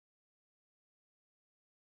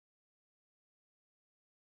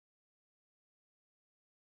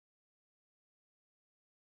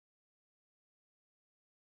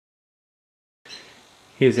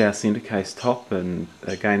Here's our centre case top, and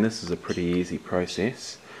again this is a pretty easy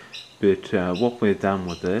process, but what we've done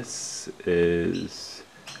with this is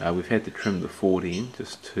we've had to trim the forward end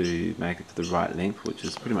just to make it to the right length, which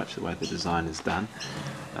is pretty much the way the design is done.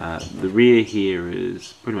 The rear here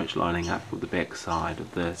is pretty much lining up with the back side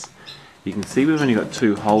of this. You can see we've only got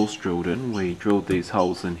 2 holes drilled in. We drilled these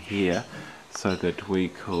holes in here so that we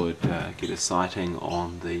could get a sighting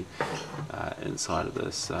on the inside of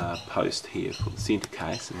this post here for the centre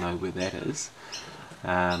case and know where that is.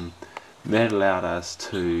 That allowed us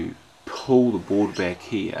to pull the board back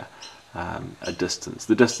here a distance,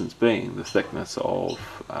 the distance being the thickness of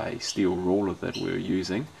a steel ruler that we're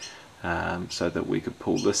using, so that we could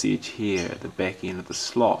pull this edge here at the back end of the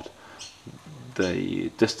slot the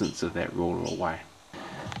distance of that ruler away.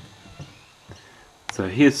 So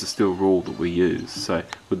here's the steel rule that we use. So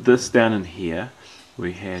with this down in here,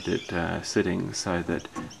 we had it sitting so that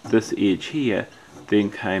this edge here then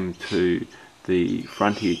came to the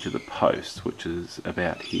front edge of the post, which is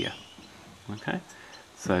about here. Okay,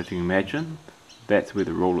 so if you can imagine, that's where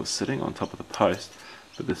the ruler is sitting, on top of the post,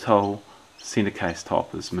 but this whole centre case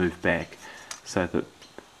top is moved back so that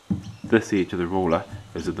this edge of the ruler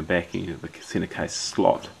is at the back end of the centre case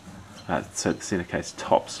slot, so the centre case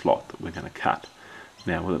top slot that we're going to cut.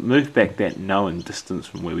 Now with it moved back that known distance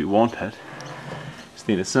from where we want it, it's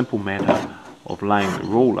then a simple matter of laying the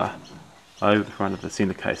ruler over the front of the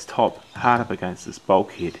centre case top, hard up against this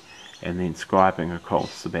bulkhead, and then scribing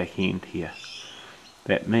across the back end here.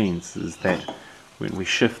 That means is that when we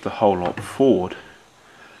shift the whole lot forward,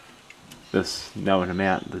 this known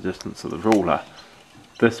amount, the distance of the ruler,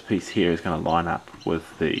 this piece here is going to line up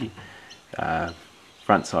with the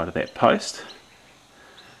front side of that post,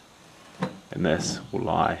 and this will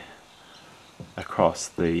lie across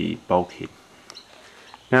the bulkhead.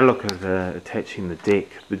 Now look at attaching the deck.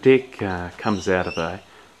 The deck comes out of a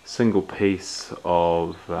single piece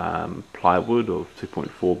of plywood of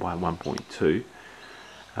 2.4 by 1.2.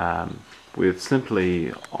 We've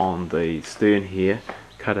simply on the stern here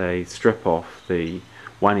cut a strip off the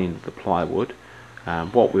one end of the plywood.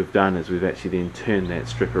 What we've done is we've actually then turned that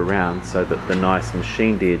strip around so that the nice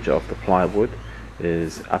machined edge of the plywood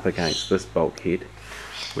is up against this bulkhead.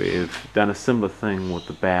 We've done a similar thing with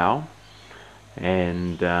the bow,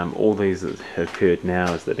 and all these that have occurred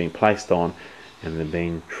now is they've been placed on and they've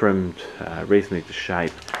been trimmed reasonably to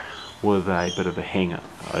shape with a bit of a hanger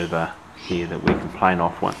over here that we can plane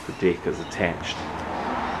off once the deck is attached.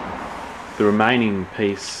 The remaining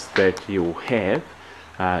piece that you'll have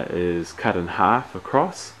is cut in half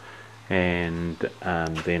across, and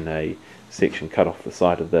then a section cut off the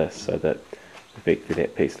side of this, so that effectively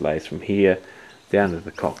that piece lays from here down to the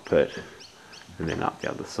cockpit and then up the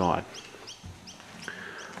other side.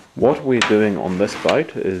 What we're doing on this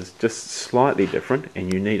boat is just slightly different,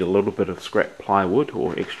 and you need a little bit of scrap plywood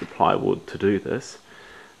or extra plywood to do this.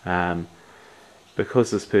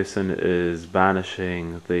 Because this person is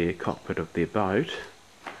varnishing the cockpit of their boat,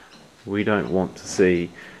 we don't want to see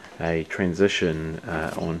a transition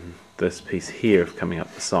on this piece here of coming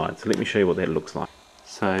up the side. So let me show you what that looks like.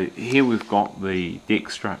 So here we've got the deck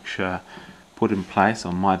structure put in place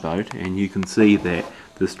on my boat, and you can see that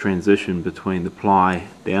this transition between the ply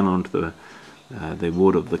down onto the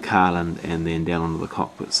wood of the carlin and then down onto the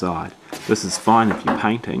cockpit side. This is fine if you're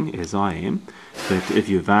painting, as I am, but if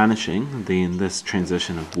you're varnishing, then this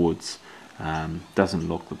transition of woods doesn't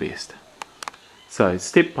look the best. So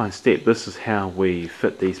step by step, this is how we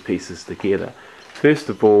fit these pieces together. First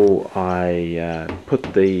of all, I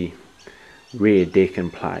put the rear deck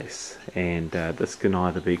in place, and this can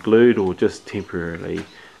either be glued or just temporarily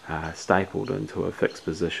stapled into a fixed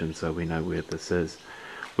position so we know where this is.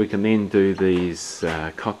 We can then do these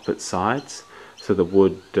cockpit sides, so the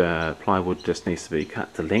wood, plywood just needs to be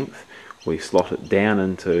cut to length. We slot it down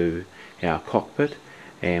into our cockpit,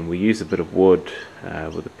 and we use a bit of wood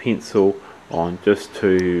with a pencil on just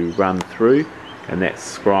to run through, and that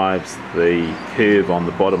scribes the curve on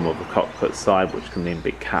the bottom of the cockpit side, which can then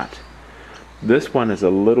be cut. This one is a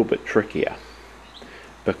little bit trickier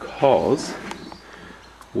because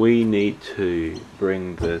we need to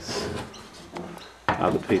bring this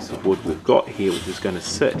other piece of wood we've got here, which is going to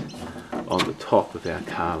sit on the top of our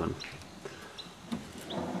carlin.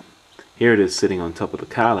 Here it is sitting on top of the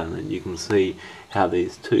carlin, and you can see how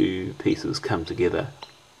these two pieces come together.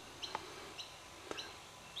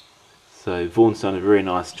 So Vaughan's done a very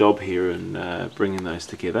nice job here in bringing those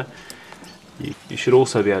together. You should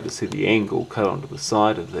also be able to see the angle cut onto the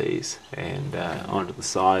side of these and onto the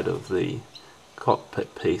side of the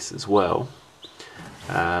cockpit piece as well.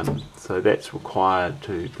 So that's required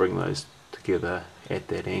to bring those together at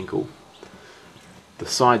that angle. The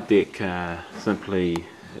side deck simply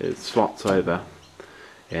it slots over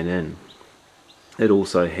and in. It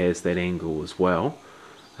also has that angle as well,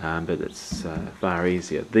 but it's far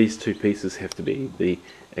easier. These two pieces have to be the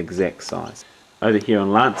exact size. Over here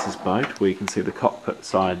on Lance's boat, we can see the cockpit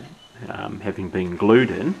side having been glued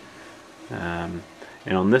in, and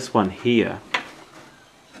on this one here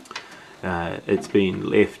it's been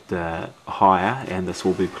left higher, and this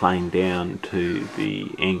will be playing down to the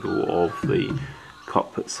angle of the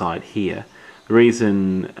cockpit side here. The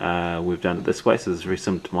reason we've done it this way, so this is very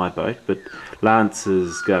similar to my boat, but Lance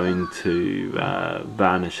is going to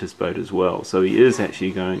varnish his boat as well, so he is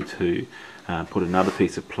actually going to put another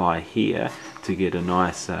piece of ply here to get a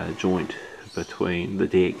nice joint between the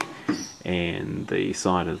deck and the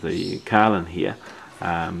side of the carlin here,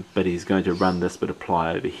 but he's going to run this bit of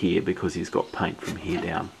ply over here because he's got paint from here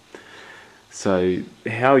down. So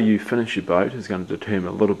how you finish your boat is going to determine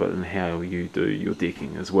a little bit in how you do your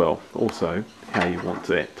decking as well, also how you want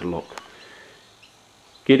that to look.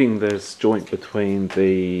 Getting this joint between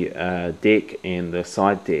the deck and the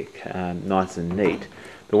side deck nice and neat,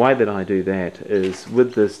 the way that I do that is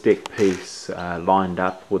with this deck piece lined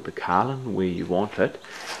up with the carlin where you want it,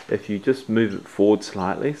 if you just move it forward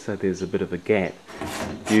slightly so there's a bit of a gap,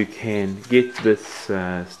 you can get this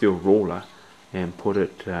steel ruler and put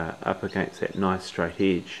it up against that nice straight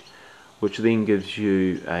edge, which then gives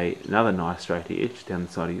you another nice straight edge down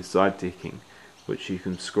the side of your side decking, which you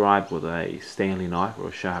can scribe with a Stanley knife or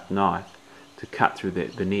a sharp knife to cut through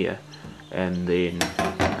that veneer, and then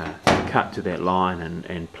cut to that line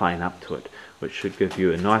and plane up to it, which should give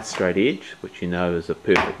you a nice straight edge, which you know is a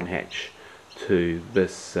perfect match to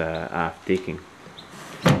this aft decking.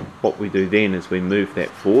 What we do then is we move that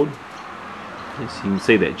forward. As you can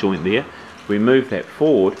see that joint there, we move that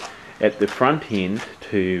forward at the front end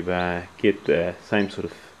to get the same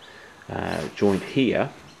sort of joint here.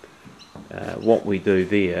 What we do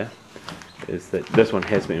there is that this one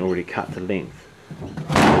has been already cut to length,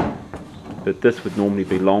 but this would normally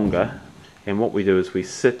be longer, and what we do is we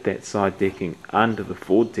sit that side decking under the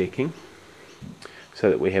forward decking so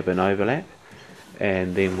that we have an overlap,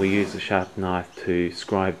 and then we use the sharp knife to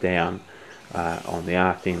scribe down on the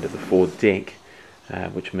aft end of the forward deck,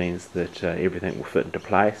 which means that everything will fit into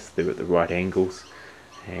place, they're at the right angles,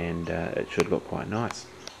 and it should look quite nice.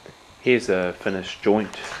 Here's a finished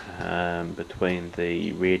joint between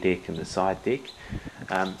the rear deck and the side deck.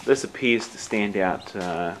 This appears to stand out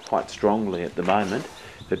quite strongly at the moment,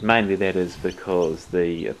 but mainly that is because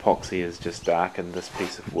the epoxy has just darkened this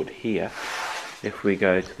piece of wood here. If we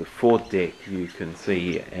go to the forward deck, you can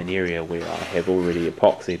see an area where I have already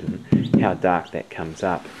epoxied and how dark that comes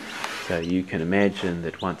up. So you can imagine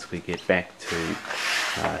that once we get back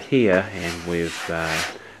to here and we've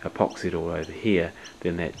epoxied all over here,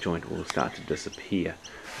 then that joint will start to disappear.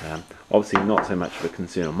 Obviously not so much of a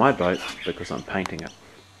concern on my boat because I'm painting it.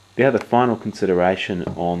 The other final consideration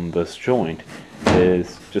on this joint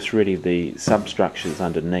is just really the substructures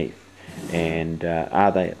underneath, and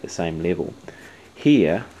are they at the same level.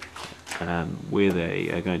 Here, where they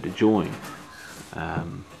are going to join,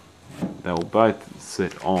 they'll both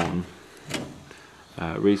sit on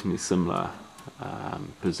a reasonably similar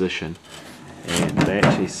position, and they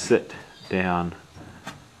actually sit down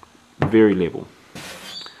very level.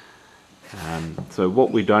 So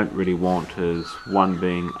what we don't really want is one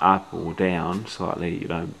being up or down slightly,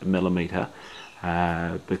 a millimetre,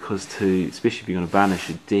 because especially if you're going to varnish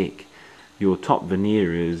a deck, your top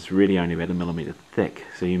veneer is really only about a millimetre thick,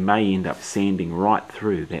 so you may end up sanding right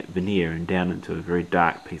through that veneer and down into a very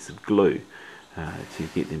dark piece of glue to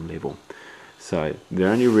get them level. So the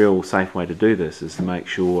only real safe way to do this is to make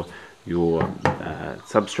sure your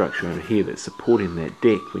substructure over here that's supporting that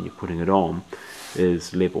deck when you're putting it on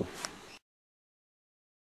is level.